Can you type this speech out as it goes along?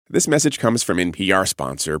This message comes from NPR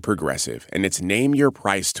sponsor Progressive, and it's Name Your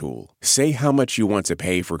Price tool. Say how much you want to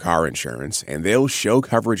pay for car insurance, and they'll show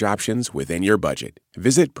coverage options within your budget.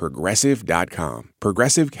 Visit Progressive.com.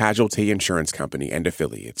 Progressive Casualty Insurance Company and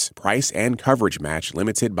Affiliates. Price and coverage match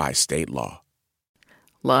limited by state law.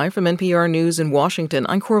 Live from NPR News in Washington,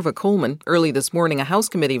 I'm Corva Coleman. Early this morning, a House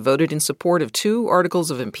committee voted in support of 2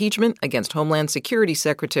 articles of impeachment against Homeland Security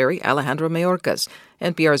Secretary Alejandro Mayorkas.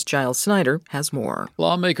 NPR's Giles Snyder has more.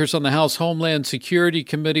 Lawmakers on the House Homeland Security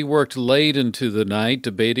Committee worked late into the night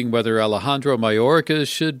debating whether Alejandro Mayorkas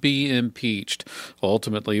should be impeached,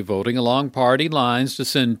 ultimately voting along party lines to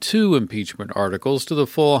send 2 impeachment articles to the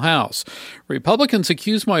full House. Republicans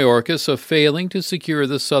accuse Mayorkas of failing to secure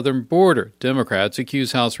the southern border. Democrats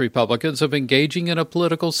accuse House Republicans of engaging in a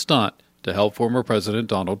political stunt to help former President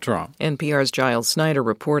Donald Trump. NPR's Giles Snyder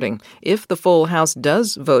reporting. If the full House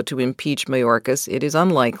does vote to impeach Mayorkas, it is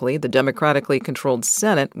unlikely the democratically controlled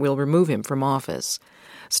Senate will remove him from office.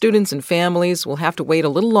 Students and families will have to wait a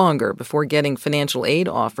little longer before getting financial aid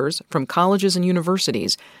offers from colleges and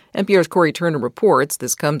universities. NPR's Corey Turner reports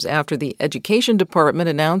this comes after the Education Department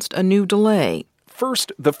announced a new delay.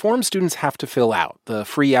 First, the form students have to fill out, the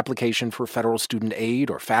free application for federal student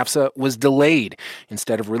aid, or FAFSA, was delayed.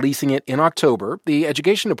 Instead of releasing it in October, the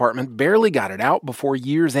Education Department barely got it out before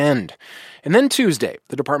year's end. And then Tuesday,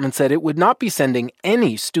 the department said it would not be sending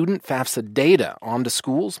any student FAFSA data on to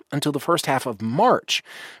schools until the first half of March.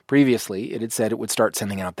 Previously, it had said it would start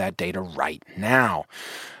sending out that data right now.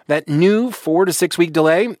 That new 4 to 6 week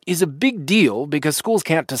delay is a big deal because schools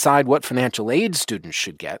can't decide what financial aid students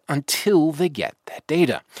should get until they get that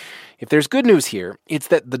data. If there's good news here, it's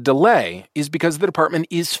that the delay is because the department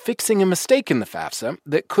is fixing a mistake in the FAFSA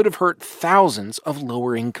that could have hurt thousands of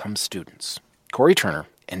lower-income students. Corey Turner,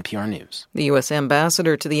 NPR News. The U.S.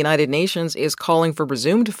 ambassador to the United Nations is calling for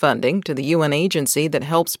resumed funding to the UN agency that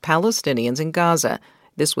helps Palestinians in Gaza.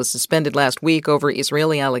 This was suspended last week over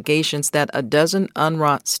Israeli allegations that a dozen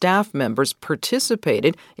UNRWA staff members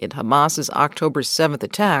participated in Hamas's October 7th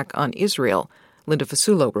attack on Israel. Linda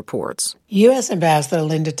Fasulo reports. U.S. Ambassador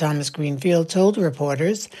Linda Thomas-Greenfield told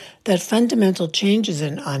reporters that fundamental changes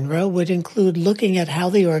in UNRWA would include looking at how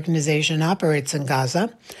the organization operates in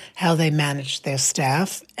Gaza, how they manage their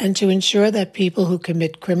staff, and to ensure that people who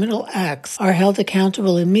commit criminal acts are held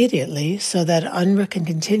accountable immediately so that UNRWA can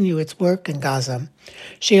continue its work in Gaza.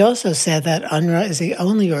 She also said that UNRWA is the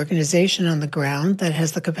only organization on the ground that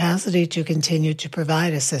has the capacity to continue to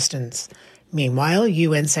provide assistance. Meanwhile,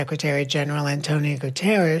 UN Secretary General Antonio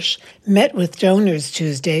Guterres met with donors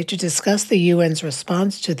Tuesday to discuss the UN's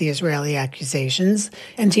response to the Israeli accusations,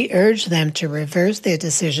 and he urged them to reverse their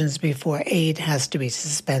decisions before aid has to be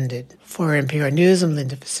suspended. For NPR News, I'm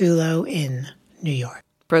Linda Fasulo in New York.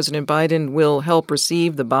 President Biden will help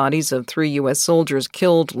receive the bodies of 3 U.S. soldiers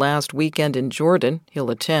killed last weekend in Jordan.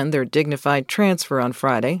 He'll attend their dignified transfer on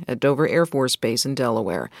Friday at Dover Air Force Base in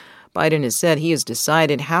Delaware. Biden has said he has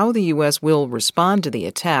decided how the U.S. will respond to the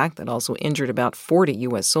attack that also injured about 40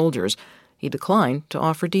 U.S. soldiers. He declined to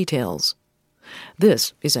offer details.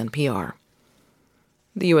 This is NPR.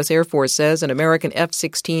 The U.S. Air Force says an American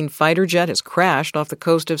F-16 fighter jet has crashed off the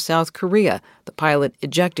coast of South Korea. The pilot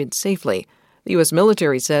ejected safely. The U.S.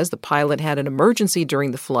 military says the pilot had an emergency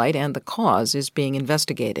during the flight and the cause is being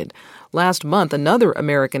investigated. Last month, another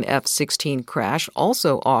American F-16 crash,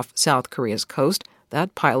 also off South Korea's coast.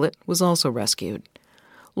 That pilot was also rescued.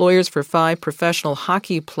 Lawyers for 5 professional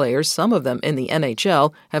hockey players, some of them in the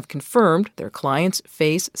NHL, have confirmed their clients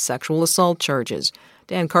face sexual assault charges.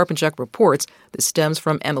 Dan Karpinchuk reports this stems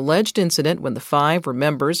from an alleged incident when the 5 were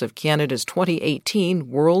members of Canada's 2018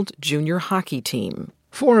 World Junior Hockey Team.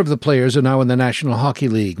 4 of the players are now in the National Hockey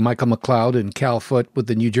League. Michael McLeod and Cal Foote with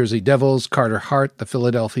the New Jersey Devils, Carter Hart, the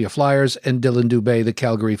Philadelphia Flyers, and Dylan Dubé, the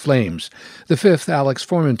Calgary Flames. The 5th, Alex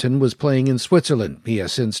Formenton, was playing in Switzerland. He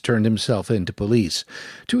has since turned himself in to police.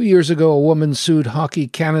 2 years ago, a woman sued Hockey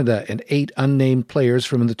Canada and 8 unnamed players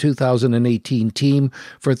from the 2018 team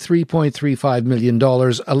for $3.35 million,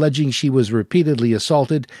 alleging she was repeatedly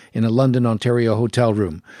assaulted in a London, Ontario hotel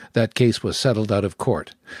room. That case was settled out of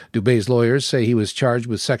court. Dubé's lawyers say he was charged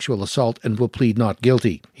with sexual assault and will plead not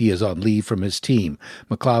guilty. He is on leave from his team.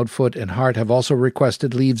 McLeod, Foote, and Hart have also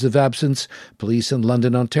requested leaves of absence. Police in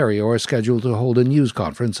London, Ontario are scheduled to hold a news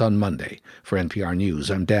conference on Monday. For NPR News,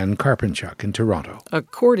 I'm Dan Karpinchuk in Toronto. A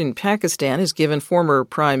court in Pakistan has given former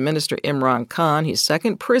Prime Minister Imran Khan his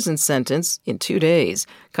second prison sentence in 2 days.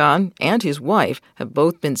 Khan and his wife have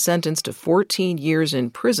both been sentenced to 14 years in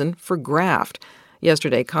prison for graft.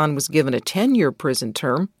 Yesterday, Khan was given a 10-year prison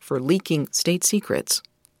term for leaking state secrets.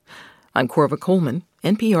 I'm Corva Coleman,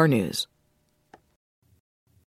 NPR News.